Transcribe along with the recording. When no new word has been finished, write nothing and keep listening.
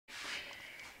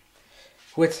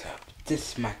What's up?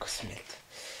 This is Michael Smith.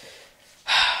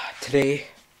 Today,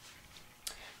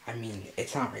 I mean,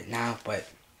 it's not right now, but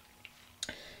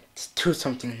it's 2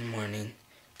 something in the morning.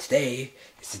 Today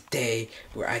is the day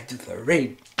where I do the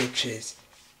raid, bitches.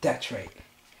 That's right.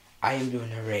 I am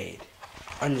doing a raid.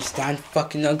 Understand,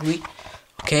 fucking ugly?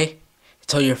 Okay?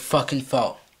 It's all your fucking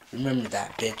fault. Remember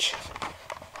that, bitch.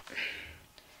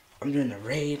 I'm doing a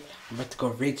raid. I'm about to go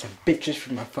raid some bitches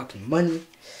for my fucking money.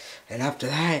 And after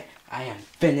that, I am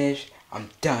finished. I'm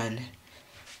done.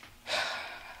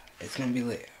 It's gonna be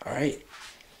lit, alright?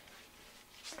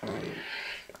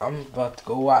 I'm about to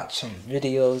go watch some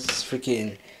videos,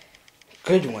 freaking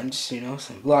good ones, you know,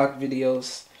 some vlog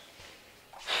videos.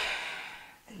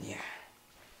 And yeah.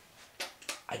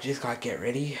 I just gotta get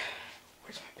ready.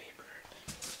 Where's my paper?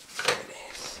 There it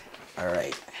is.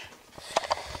 Alright.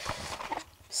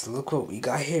 So look what we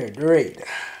got here, the raid.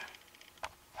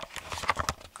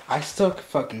 I still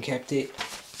fucking kept it.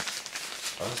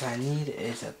 All I need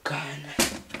is a gun.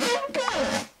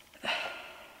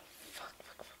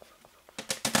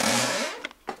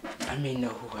 I may know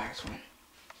who has one.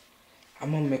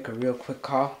 I'm gonna make a real quick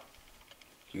call.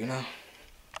 You know?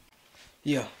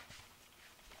 Yeah.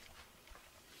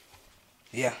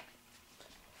 Yeah.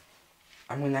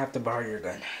 I'm gonna have to borrow your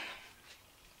gun.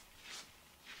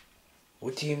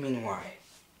 What do you mean why?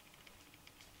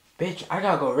 Bitch, I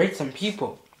gotta go raid some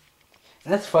people.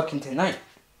 And that's fucking tonight.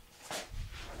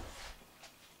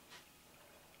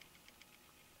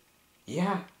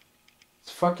 Yeah.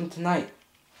 It's fucking tonight.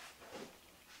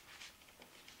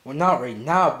 Well, not right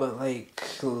now, but like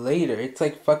later. It's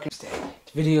like fucking Wednesday.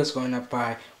 The video's going up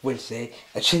by Wednesday.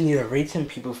 I should need to raid some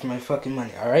people for my fucking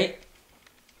money, alright?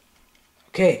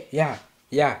 Okay, yeah.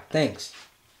 Yeah, thanks.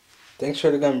 Thanks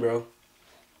for the gun, bro.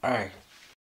 Alright.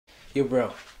 Yo,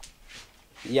 bro.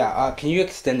 Yeah, can you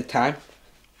extend the time?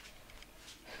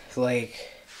 It's like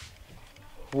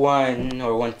 1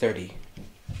 or 1:30.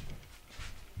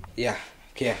 Yeah,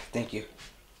 okay, thank you.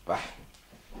 Bye.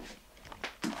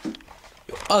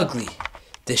 Yo, ugly.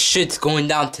 This shit's going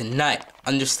down tonight.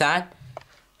 Understand?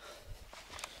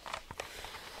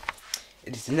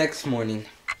 It is the next morning.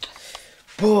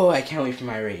 Boy, I can't wait for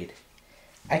my raid.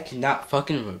 I cannot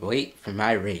fucking wait for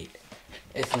my raid.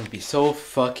 It's gonna be so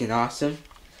fucking awesome.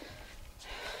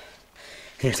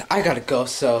 Anyways, I gotta go,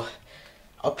 so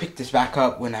I'll pick this back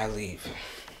up when I leave.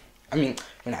 I mean,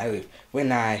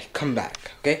 when I come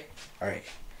back, okay? Alright.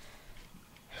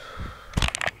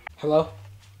 Hello?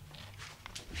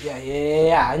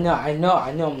 Yeah, I know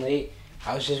I'm late.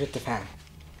 I was just with the family.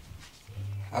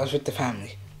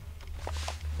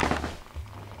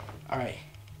 Alright.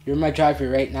 You're my driver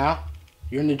right now?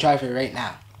 You're in the driver right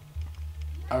now.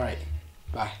 Alright.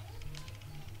 Bye.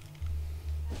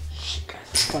 Shit, guys,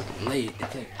 it's fucking late.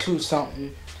 It's like 2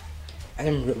 something. And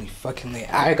I'm really fucking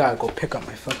late. I gotta go pick up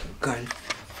my fucking gun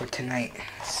for tonight.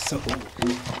 So,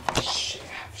 shit.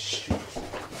 I'm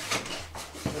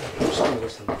just gonna wear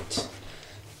some boots.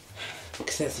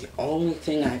 Because that's the only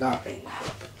thing I got right now.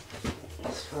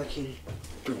 It's fucking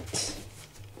boots.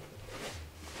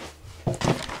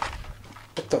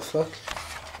 What the fuck?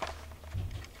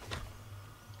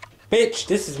 Bitch,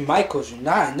 this is Michael's room.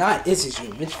 Not Izzy's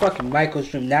room. It's fucking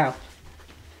Michael's room now.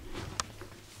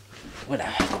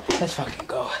 Whatever. Let's fucking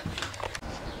go.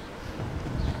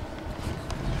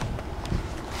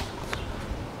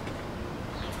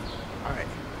 Alright.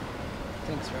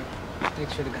 Thanks, bro.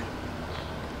 Thanks for the gun.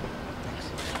 Thanks.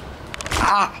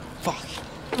 Ah! Fuck.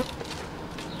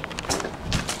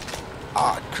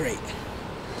 Ah, great.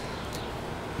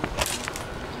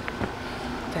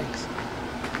 Thanks.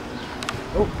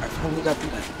 Oh, I finally got the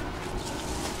gun.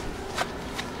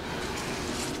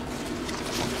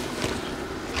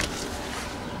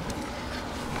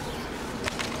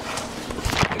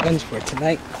 The gun's for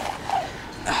tonight.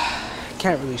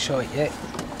 Can't really show it yet,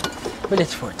 but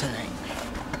it's for tonight.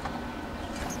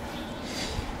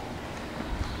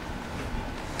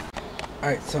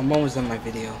 Alright, so I'm almost done my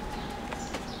video.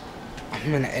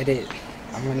 I'm gonna edit.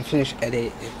 I'm gonna finish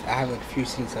edit. I have like a few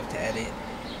scenes left to edit.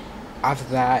 After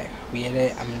that, we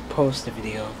edit. I'm gonna post the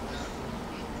video.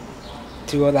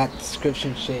 Do all that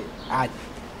description shit. I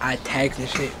tags and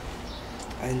shit.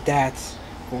 And that's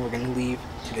when we're gonna leave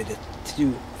to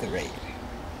do the raid.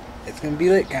 It's gonna be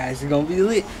lit, guys. It's gonna be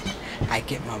lit. I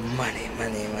get my money.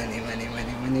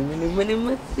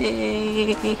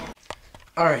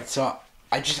 Alright, so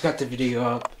I just got the video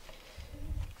up.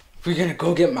 We're gonna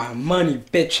go get my money,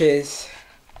 bitches.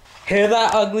 Hear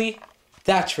that, ugly?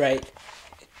 That's right.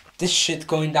 This shit's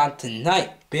going down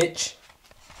tonight, bitch.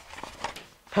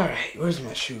 Alright, where's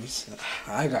my shoes?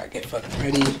 I gotta get fucking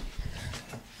ready.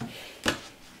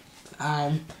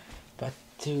 I'm About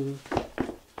to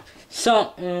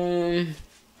something.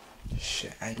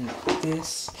 Shit, I need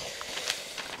this.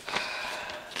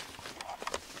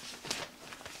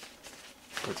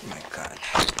 Where's my gun?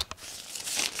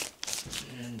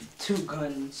 And 2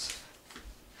 guns.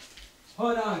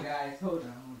 Hold on, guys. Hold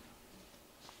on.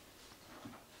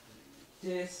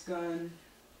 This gun.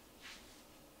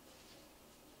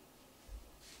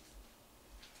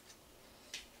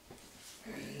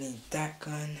 I need that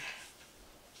gun.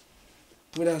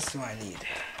 What else do I need?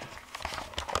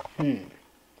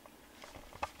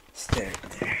 It's there.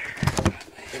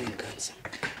 Hidden guns.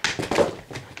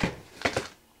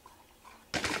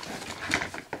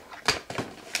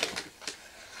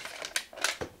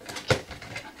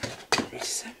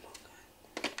 Reassemble gun.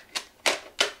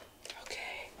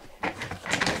 Okay.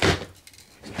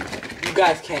 You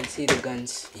guys can't see the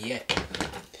guns yet.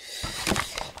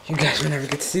 You guys will never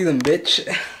get to see them, bitch.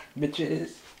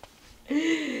 Bitches.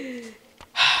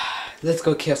 Let's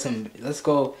go kill some. Let's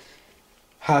go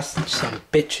hostage some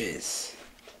bitches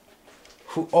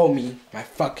who owe me my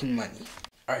fucking money.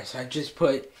 Alright, so I just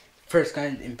put first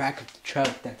gun in back of the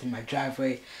truck that's in my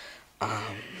driveway.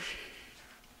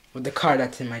 With the car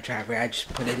that's in my driveway, I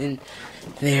just put it in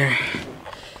there.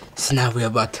 So now we're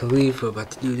about to leave. We're about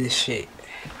to do this shit.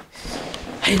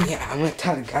 And yeah, I'm gonna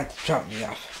tell the guy to drop me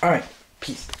off. Alright,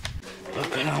 peace. I'll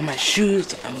put on my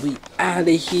shoes and we out of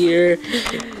here.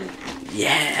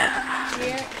 Yeah.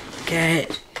 Okay.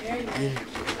 And,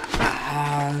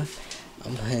 I'm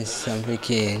playing some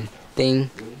freaking thing,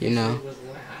 you know.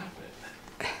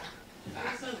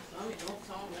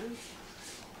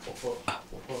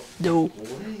 No.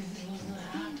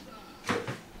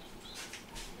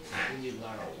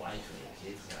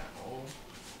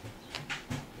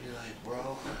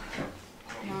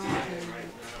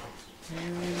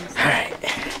 Alright.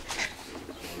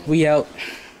 We out.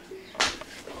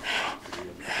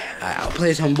 I'll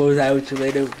play some Bullseye with you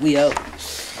later. We out.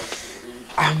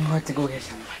 I'm about to go get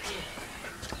some money.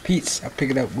 Peace. I'll pick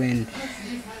it up when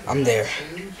I'm there.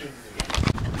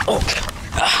 Oh.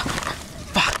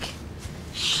 Fuck.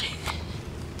 Shit.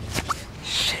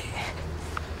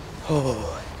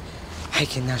 Oh. I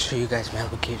cannot show you guys my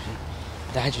location.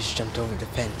 I just jumped over the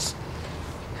fence.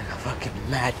 Like a fucking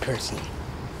mad person.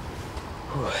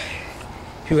 Whew.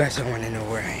 You guys don't want to know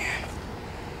where I am.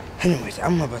 Anyways,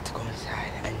 I'm about to go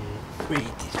inside and raid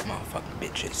these motherfucking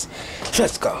bitches. So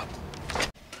let's go.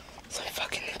 So I'm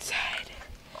fucking inside.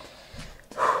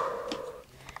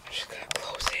 I'm just gonna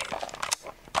close it.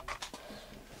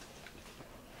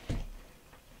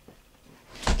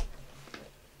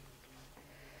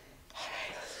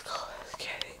 Alright, let's go. Let's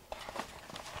get it.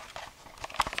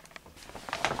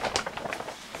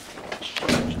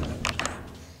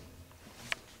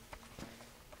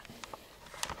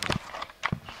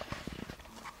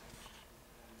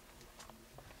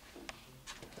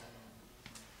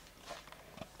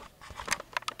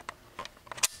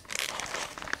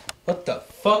 What the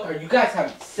fuck? Are you guys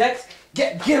having sex?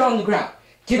 Get on the ground.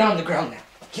 Get on the ground now.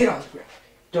 Get on the ground.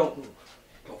 Don't move.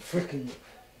 Don't freaking move.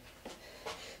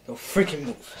 Don't freaking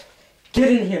move.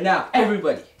 Get in here now,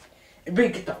 everybody.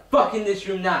 Everybody get the fuck in this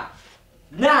room now.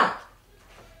 Now!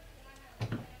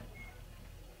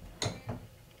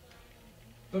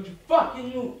 Don't you fucking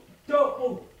move. Don't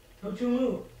move. Don't you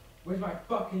move. Where's my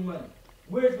fucking money?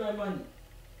 Where's my money?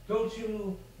 Don't you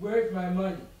move. Where's my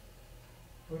money?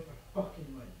 Where's my fucking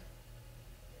money?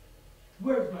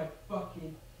 Where's my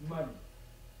fucking money?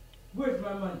 Where's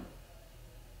my money?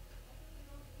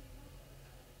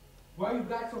 Why you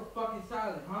guys so fucking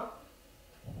silent, huh?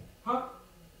 Huh?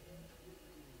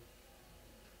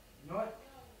 You know what?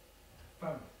 I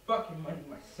found my fucking money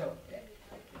myself, Dad.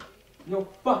 No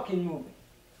fucking moving.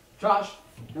 Josh,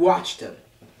 watch them.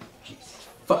 Jesus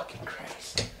fucking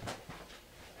Christ.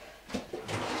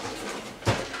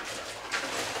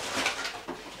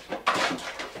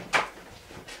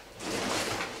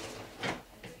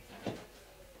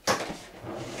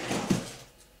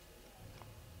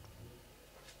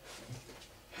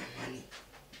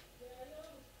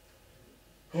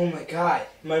 Oh my god,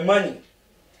 my money.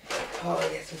 Oh, I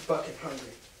guess I'm fucking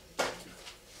hungry.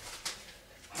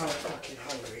 I'm fucking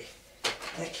hungry.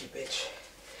 Thank you, bitch.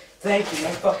 Thank you,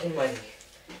 my fucking money.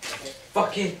 My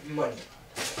fucking money.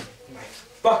 My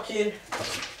fucking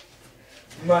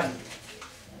money.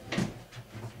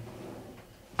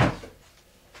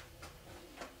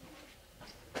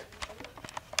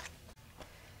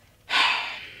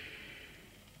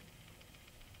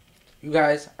 You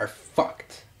guys are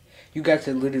fucked. You guys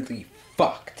are literally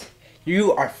fucked.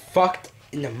 You are fucked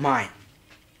in the mind.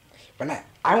 When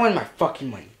I want my fucking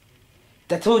money.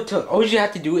 That's all it took. All you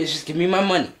have to do is just give me my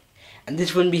money. and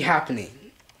this wouldn't be happening.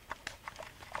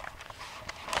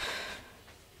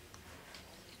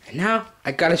 And now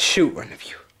I gotta shoot one of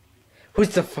you.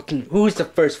 Who's the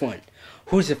first one?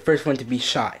 Who's the first one to be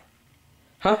shot?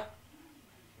 Huh?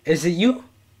 Is it you?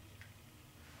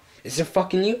 Is it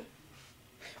fucking you?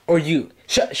 Or you?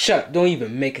 Shut, don't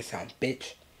even make a sound,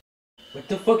 bitch. What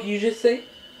the fuck did you just say?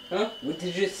 Huh? What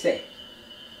did you just say?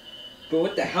 But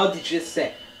what the hell did you just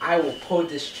say? I will pull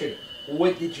this trigger.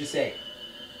 What did you say?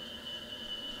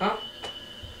 Huh?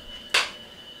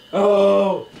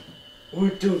 Oh!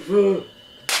 What the fuck?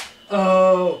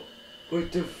 Oh!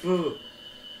 What the fuck?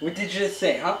 What did you just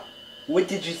say, huh? What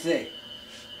did you say?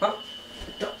 Huh?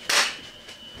 What the fuck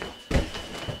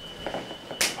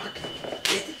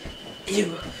did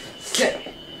you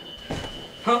say?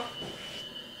 Huh?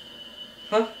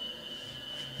 Huh?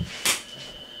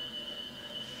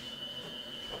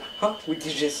 Huh? What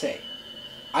did you just say?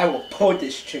 I will pull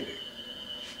this trigger.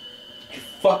 You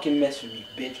fucking mess with me,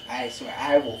 bitch. I swear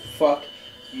I will fuck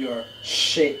your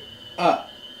shit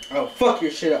up. I'll fuck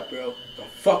your shit up, bro.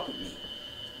 Don't fuck with me.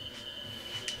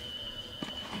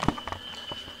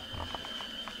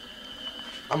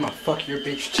 I'ma fuck your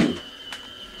bitch too.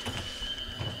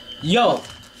 Yo!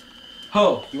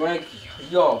 Ho, you wanna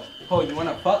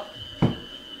fuck?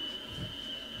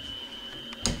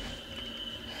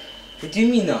 What do you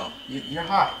mean no? You're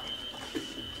hot.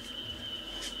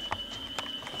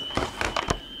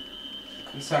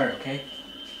 I'm sorry, okay?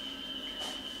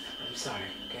 I'm sorry,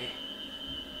 okay?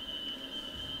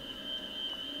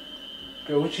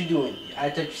 Girl, what you doing? I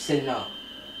thought you said no.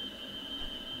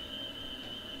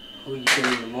 Oh, you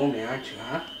getting in the moment, aren't you,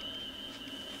 huh?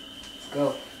 Let's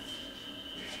go.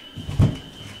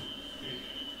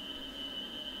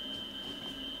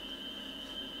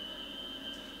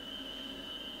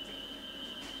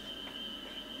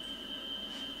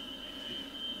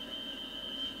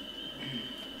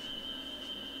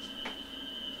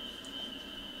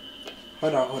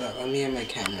 Hold on, let me get my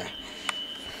camera.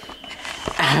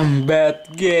 I'm about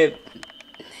to get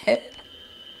head.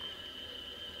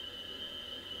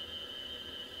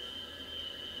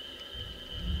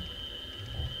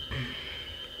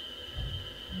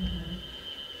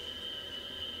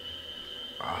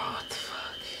 Oh, what the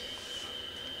fuck?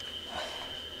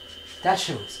 That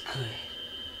shit was good.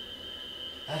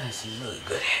 That is some really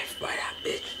good head by that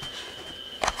bitch.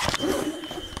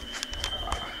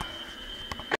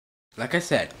 Like I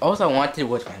said, all I wanted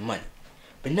was my money.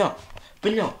 But no,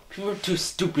 people were too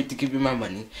stupid to give me my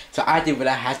money. So I did what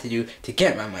I had to do to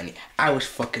get my money. I was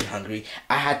fucking hungry.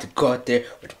 I had to go out there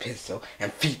with a pistol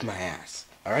and feed my ass.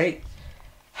 Alright?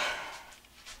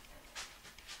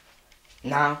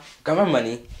 Now, got my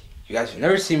money. You guys will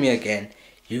never see me again.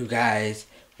 You guys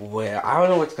will, I don't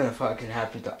know what's gonna fucking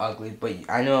happen to Ugly, but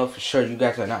I know for sure you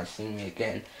guys are not seeing me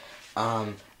again.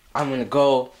 I'm gonna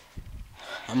go.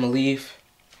 I'm gonna leave.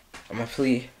 I'm gonna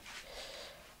flee.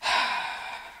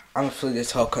 I'm gonna flee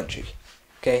this whole country.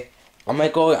 Okay? I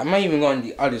might even go on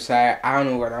the other side. I don't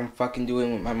know what I'm fucking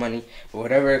doing with my money. But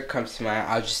whatever comes to mind,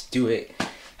 I'll just do it.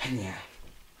 And yeah.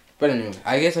 But anyway,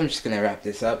 I guess I'm just gonna wrap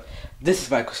this up. This is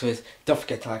Michael Swiss. Don't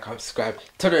forget to like, comment, subscribe.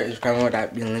 Twitter, Instagram, all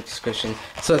that be in the link description.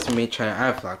 So it's me trying to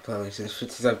add vlog playlists and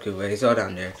switches up giveaways all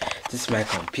down there. This is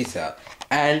Michael. Peace out.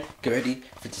 And get ready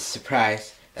for the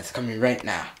surprise that's coming right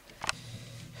now.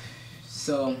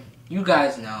 So you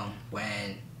guys know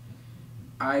when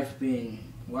I've been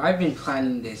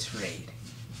planning this raid,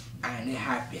 and it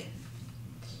happened.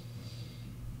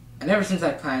 And ever since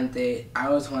I planned it, I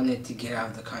always wanted to get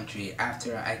out of the country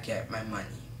after I get my money.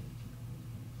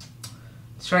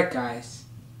 That's right, guys.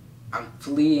 I'm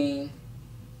fleeing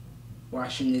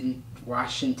Washington,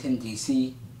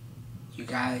 D.C. You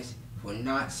guys will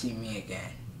not see me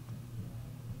again.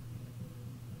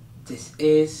 This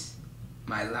is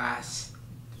my last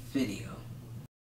video.